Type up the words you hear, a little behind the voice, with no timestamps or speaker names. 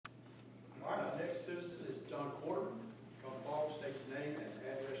John Quarterman. Come forward, state your name and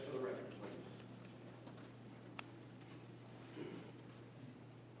address for the record, please.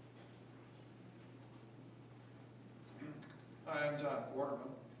 Hi, I'm John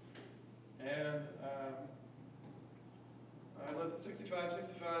Quarterman, and I live at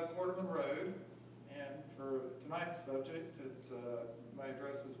 6565 Quarterman Road, and for tonight's subject, my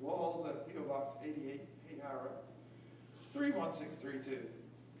address is Walls at P.O. Box 88, Hahira, 31632.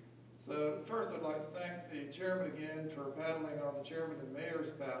 So first I'd like to thank the chairman again for paddling on the chairman and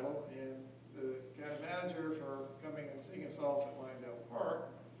mayor's paddle, and the county manager for coming and seeing us off at Langdale Park.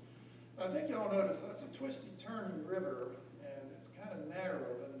 I think y'all notice that's a twisty, turny river, and it's kind of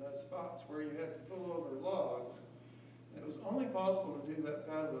narrow in the spots where you had to pull over logs. It was only possible to do that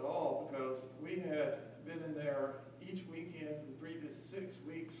paddle at all because we had been in there each weekend for the previous 6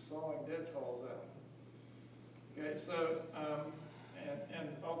 weeks sawing deadfalls out. Okay, so, and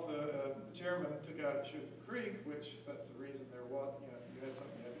also the chairman took out at Sugar Creek, which that's the reason there was, you had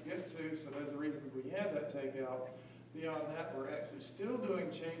something you had to get to, so there's the reason we had that takeout. Beyond that, we're actually still doing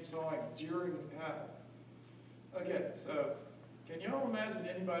chainsawing during the paddle. Okay, so can y'all imagine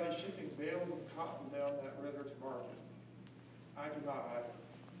anybody shipping bales of cotton down that river to market? I cannot either.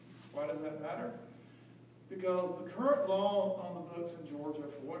 Why does that matter? Because the current law on the books in Georgia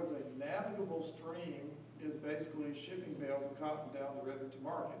for what is a navigable stream is basically shipping bales of cotton down the river to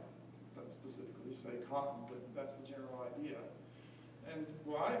market. Doesn't specifically say cotton, but that's the general idea. And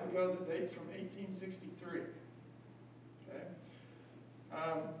why? Because it dates from 1863. Okay.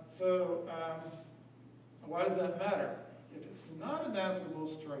 Why does that matter? If it's not a navigable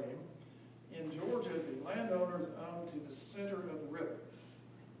stream, in Georgia, the landowners own to the center of the river,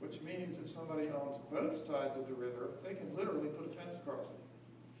 which means if somebody owns both sides of the river, they can literally put a fence across it.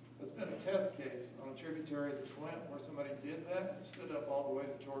 There's been a test case on a tributary of the Flint where somebody did that and stood up all the way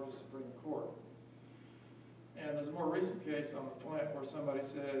to Georgia Supreme Court. And there's a more recent case on the Flint where somebody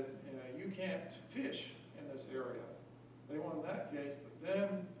said, you can't fish in this area. They won that case, but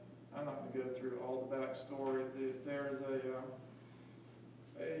then, I'm not going to go through all the backstory. There's a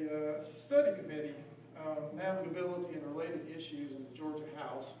study committee on navigability and related issues in the Georgia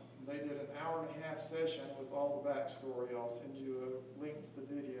House. They did an hour-and-a-half session with all the backstory. I'll send you a link to the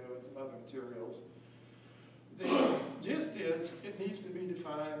video and some other materials. The gist is it needs to be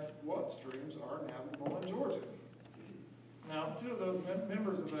defined what streams are navigable in Georgia. Now, two of those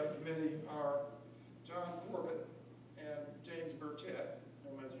members of that committee are John Corbett and James Burchett,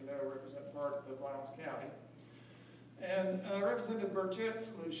 whom, as you know, represent part of Lowndes County. And Representative Burchett's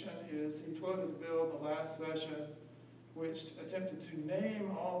solution is he floated a bill in the last session which attempted to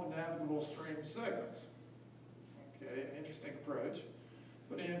name all the navigable stream segments. Okay, an interesting approach.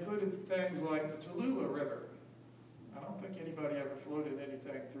 But he included things like the Tallulah River. I don't think anybody ever floated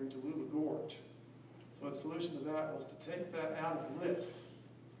anything through Tallulah Gorge. So the solution to that was to take that out of the list.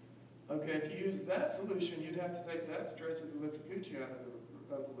 Okay, if you use that solution, you'd have to take that stretch of the Withlacoochee out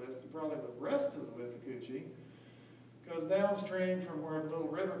of the list, and probably the rest of the Withlacoochee goes downstream from where the Little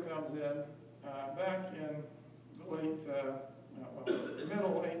River comes in, back in the late,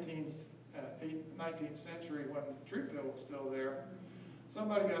 middle 19th century when Troopville was still there.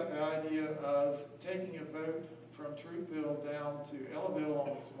 Somebody got the idea of taking a boat from Troopville down to Ellaville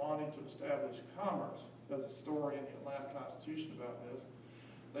on the Suwannee to establish commerce. There's a story in the Atlanta Constitution about this.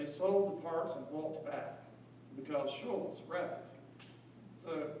 They sold the parts and walked back because shoals, rapids.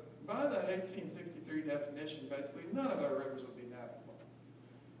 So by that 1863 definition, basically none of our rivers would be navigable.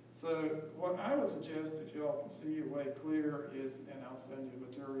 So what I would suggest, if y'all can see your way clear, is, and I'll send you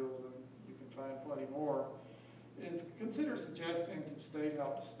materials and you can find plenty more, is consider suggesting to the State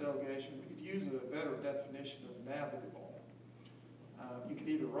House delegation we could use a better definition of navigable. You could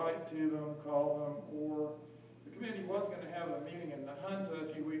either write to them, call them, or the committee was going to have a meeting in Nahunta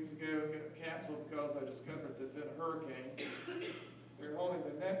a few weeks ago, got canceled because they discovered there'd been a hurricane. They're holding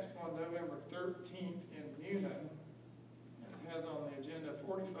the next one November 13th in Newnan. It has on the agenda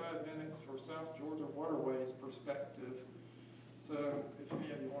 45 minutes for South Georgia Waterways perspective. So if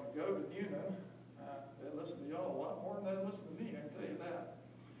any of you want to go to Newnan, they listen to y'all a lot more than they listen to me, I can tell you that.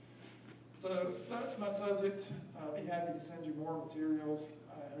 So that's my subject. I'll be happy to send you more materials.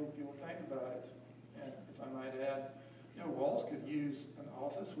 I hope you'll think about it. And if I might add, Walls could use an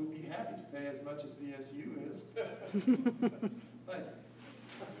office. We'd be happy to pay as much as VSU is.